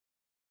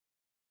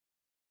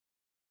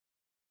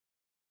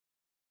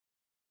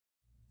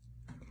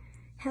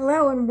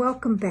Hello and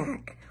welcome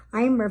back.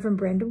 I am Reverend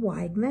Brenda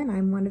Weidman.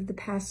 I'm one of the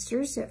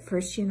pastors at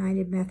First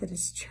United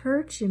Methodist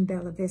Church in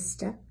Bella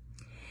Vista.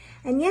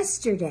 And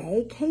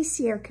yesterday,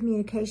 Casey, our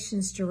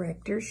communications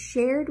director,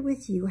 shared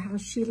with you how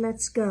she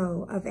lets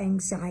go of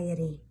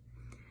anxiety.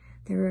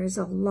 There is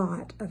a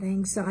lot of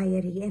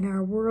anxiety in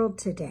our world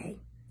today.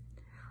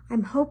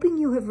 I'm hoping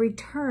you have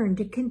returned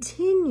to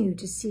continue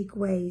to seek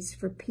ways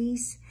for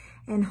peace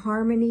and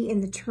harmony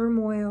in the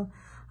turmoil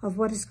of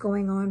what is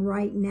going on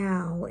right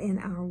now in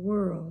our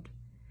world,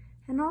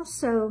 and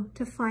also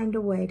to find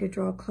a way to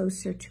draw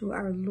closer to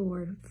our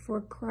Lord, for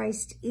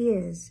Christ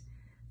is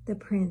the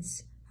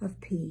Prince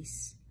of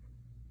Peace.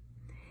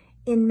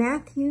 In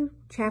Matthew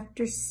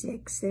chapter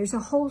 6, there's a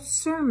whole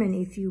sermon,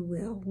 if you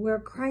will, where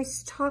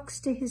Christ talks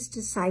to his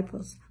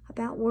disciples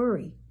about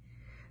worry.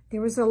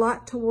 There was a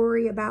lot to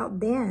worry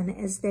about then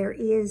as there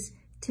is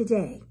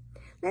today.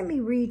 Let me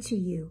read to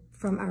you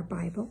from our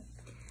Bible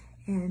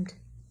and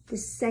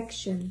this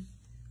section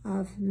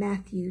of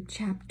Matthew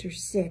chapter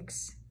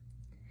 6.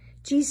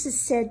 Jesus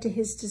said to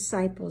his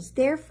disciples,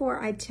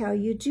 "Therefore I tell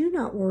you, do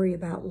not worry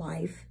about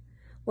life,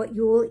 what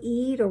you will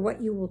eat or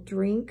what you will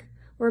drink,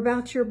 or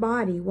about your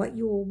body, what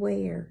you will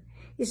wear.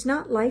 Is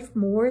not life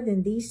more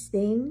than these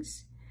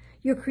things?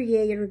 Your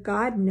Creator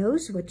God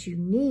knows what you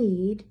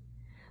need.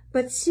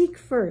 But seek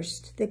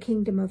first the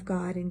kingdom of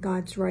God and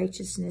God's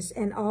righteousness,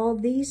 and all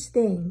these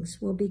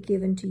things will be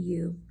given to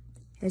you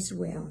as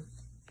well."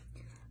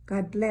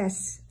 God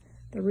bless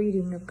the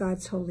reading of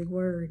God's holy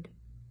word.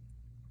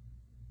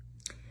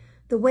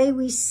 The way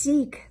we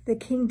seek the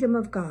kingdom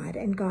of God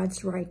and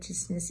God's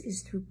righteousness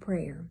is through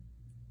prayer.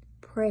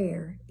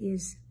 Prayer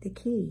is the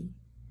key.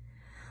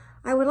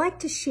 I would like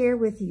to share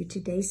with you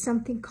today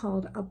something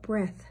called a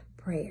breath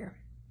prayer.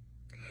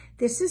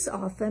 This is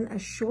often a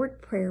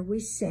short prayer we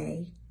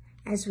say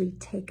as we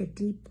take a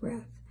deep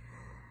breath.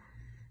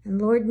 And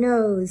Lord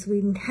knows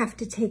we have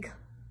to take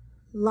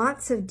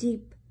lots of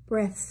deep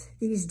breaths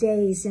these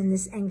days in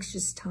this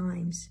anxious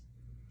times.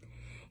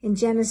 In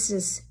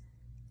Genesis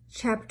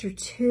chapter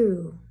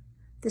 2,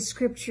 the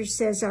scripture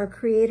says, "Our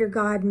Creator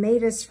God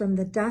made us from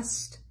the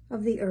dust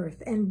of the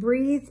earth and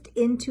breathed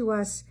into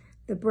us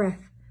the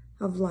breath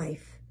of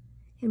life."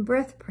 In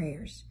breath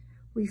prayers,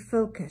 we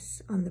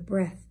focus on the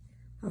breath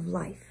of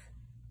life.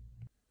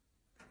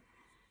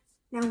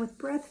 Now, with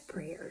breath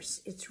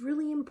prayers, it's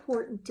really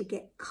important to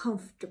get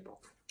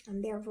comfortable.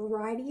 And there are a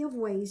variety of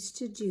ways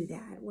to do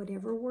that,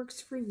 whatever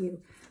works for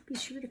you. Be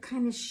sure to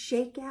kind of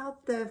shake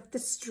out the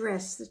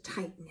stress, the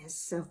tightness.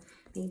 So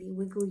maybe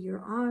wiggle your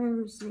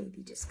arms,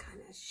 maybe just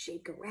kind of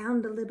shake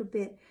around a little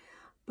bit.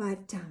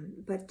 But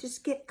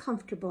just get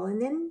comfortable.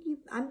 And then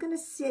I'm going to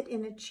sit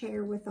in a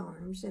chair with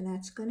arms, and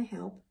that's going to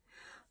help.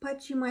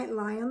 But you might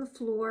lie on the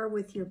floor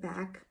with your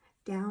back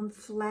down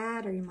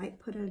flat, or you might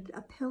put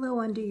a pillow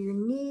under your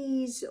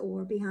knees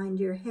or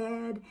behind your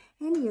head,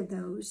 any of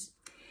those.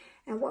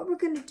 And what we're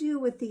going to do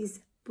with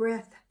these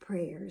breath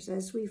prayers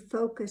as we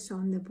focus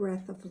on the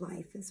breath of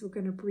life is we're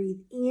going to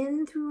breathe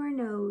in through our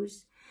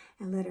nose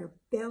and let our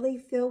belly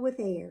fill with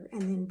air,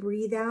 and then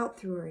breathe out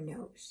through our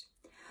nose.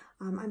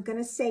 I'm going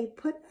to say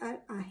put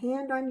a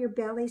hand on your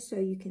belly so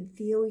you can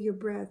feel your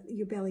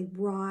belly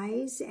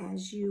rise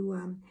as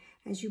you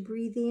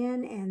breathe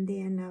in, and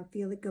then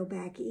feel it go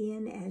back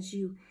in as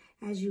you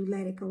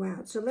let it go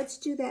out. So let's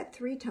do that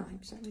 3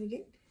 times. I'm going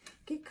to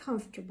get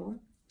comfortable.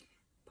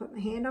 Put my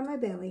hand on my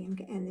belly and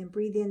then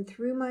breathe in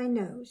through my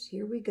nose.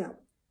 Here we go.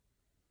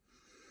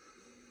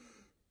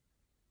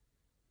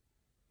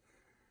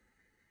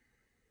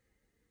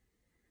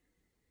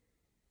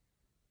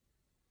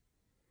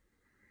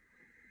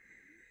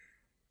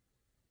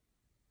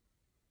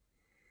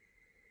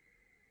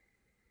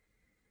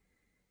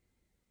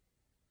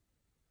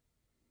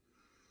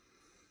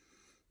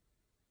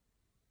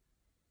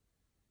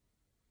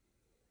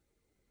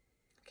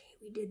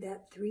 We did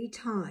that 3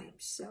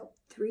 times, so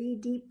 3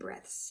 deep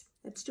breaths.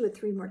 Let's do it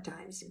 3 more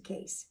times in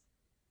case.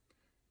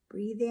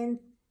 Breathe in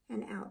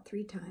and out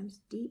 3 times,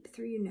 deep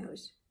through your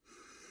nose.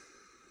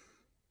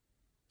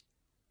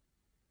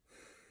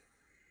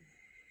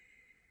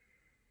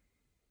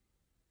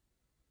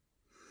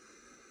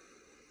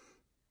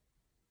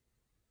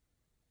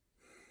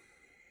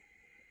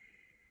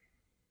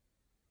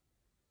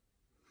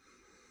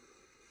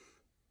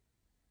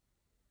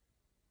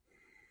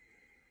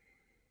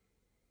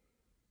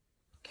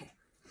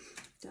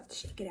 I'll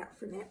shake it out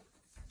for a minute.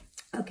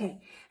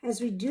 Okay,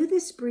 as we do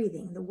this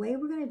breathing, the way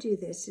we're going to do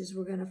this is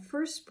we're going to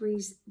first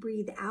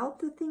breathe out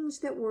the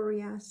things that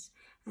worry us,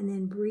 and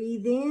then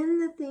breathe in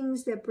the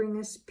things that bring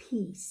us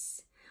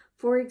peace.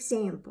 For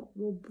example,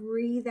 we'll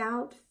breathe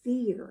out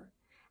fear,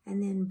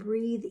 and then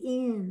breathe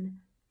in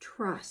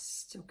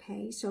trust,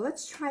 okay? So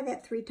let's try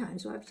that 3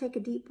 times. We'll have to take a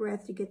deep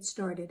breath to get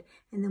started,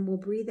 and then we'll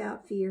breathe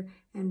out fear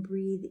and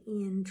breathe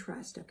in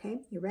trust,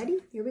 okay? You ready?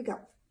 Here we go.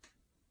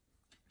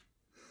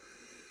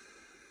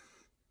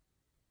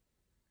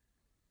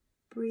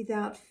 Breathe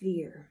out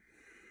fear.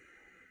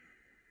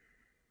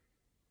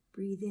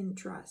 Breathe in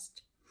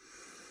trust.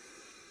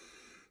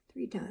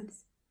 3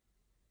 times.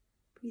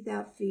 Breathe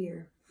out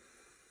fear.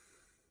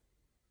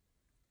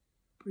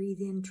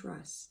 Breathe in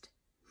trust.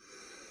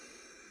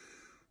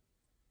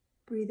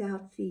 Breathe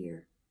out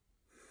fear.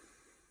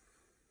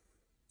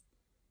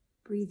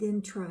 Breathe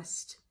in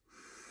trust.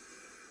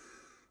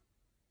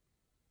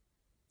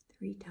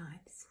 3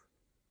 times.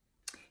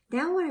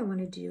 Now what I want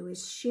to do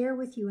is share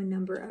with you a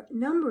number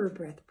of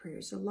breath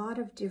prayers, a lot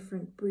of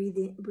different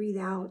breathe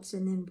outs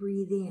and then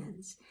breathe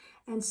ins.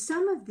 And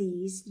some of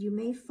these you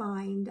may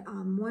find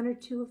 1 or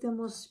 2 of them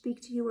will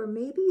speak to you, or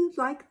maybe you'd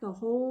like the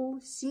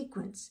whole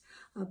sequence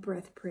of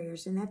breath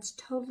prayers, and that's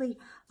totally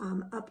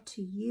up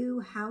to you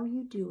how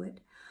you do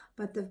it.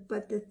 But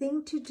the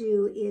thing to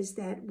do is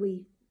that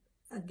we,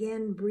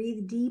 again,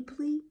 breathe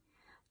deeply.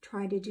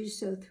 Try to do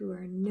so through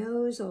our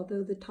nose,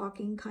 although the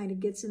talking kind of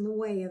gets in the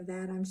way of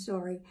that. I'm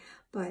sorry.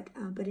 But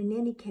in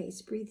any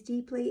case, breathe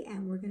deeply,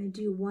 and we're going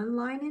to do 1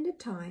 line at a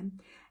time.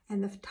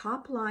 And the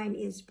top line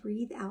is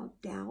breathe out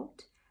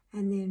doubt,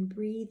 and then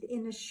breathe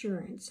in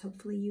assurance.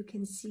 Hopefully you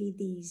can see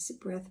these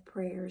breath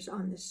prayers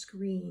on the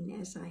screen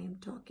as I am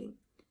talking.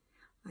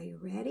 Are you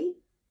ready?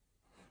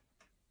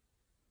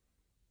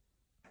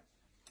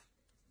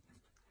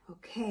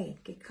 Okay,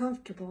 get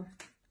comfortable.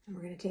 And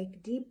we're going to take a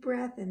deep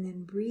breath and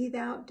then breathe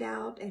out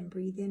doubt and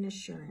breathe in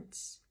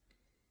assurance.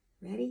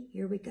 Ready?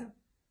 Here we go.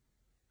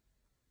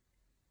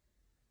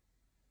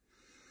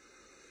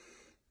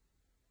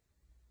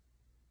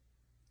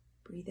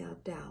 Breathe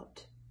out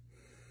doubt.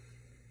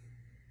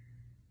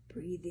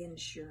 Breathe in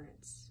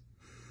assurance.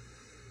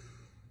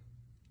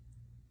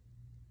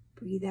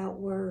 Breathe out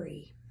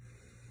worry.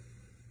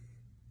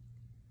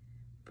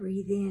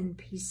 Breathe in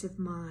peace of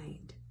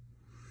mind.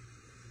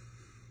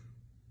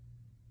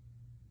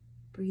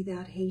 Breathe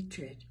out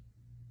hatred.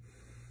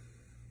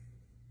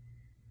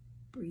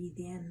 Breathe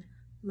in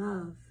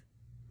love.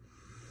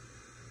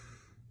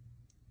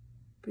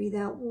 Breathe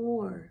out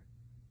war.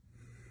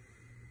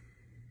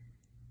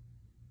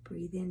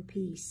 Breathe in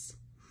peace.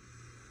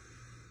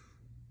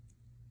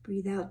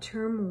 Breathe out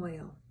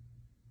turmoil.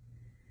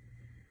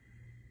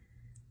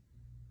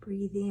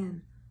 Breathe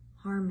in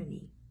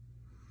harmony.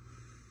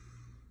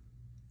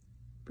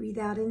 Breathe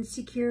out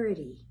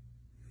insecurity.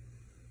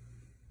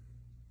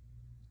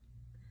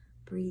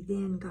 Breathe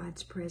in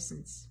God's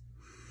presence.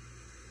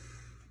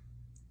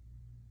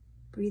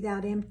 Breathe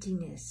out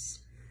emptiness.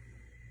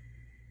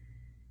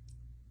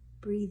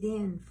 Breathe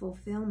in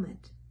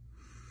fulfillment.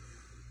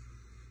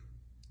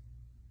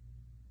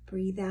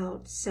 Breathe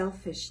out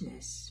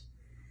selfishness.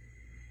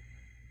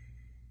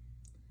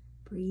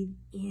 Breathe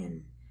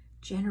in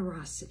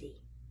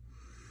generosity.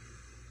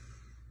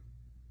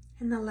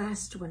 And the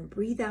last one,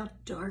 breathe out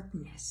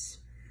darkness.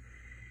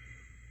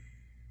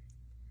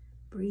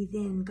 Breathe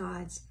in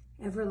God's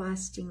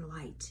everlasting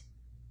light.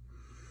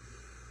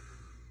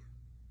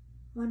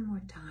 One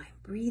more time.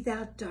 Breathe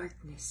out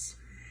darkness.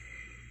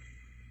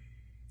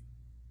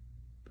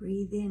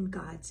 Breathe in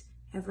God's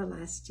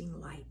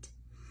everlasting light.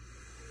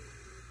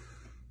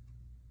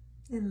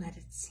 And let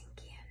it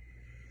sink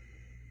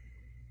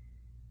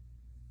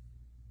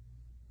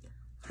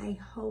in. I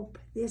hope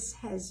this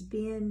has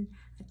been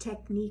a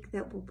technique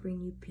that will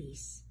bring you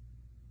peace.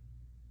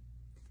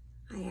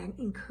 I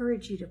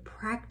encourage you to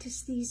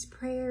practice these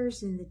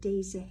prayers in the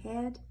days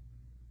ahead,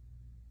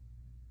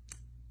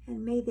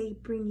 and may they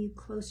bring you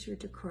closer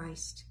to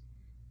Christ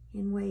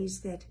in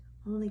ways that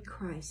only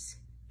Christ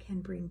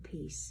can bring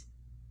peace.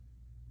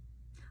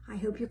 I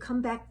hope you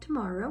come back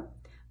tomorrow,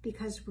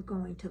 because we're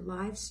going to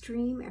live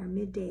stream our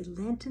midday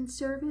Lenten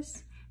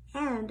service,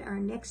 and our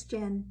Next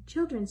Gen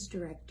Children's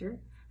Director,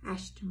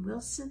 Ashton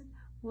Wilson,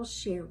 will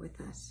share with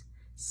us.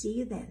 See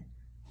you then.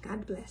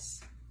 God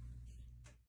bless.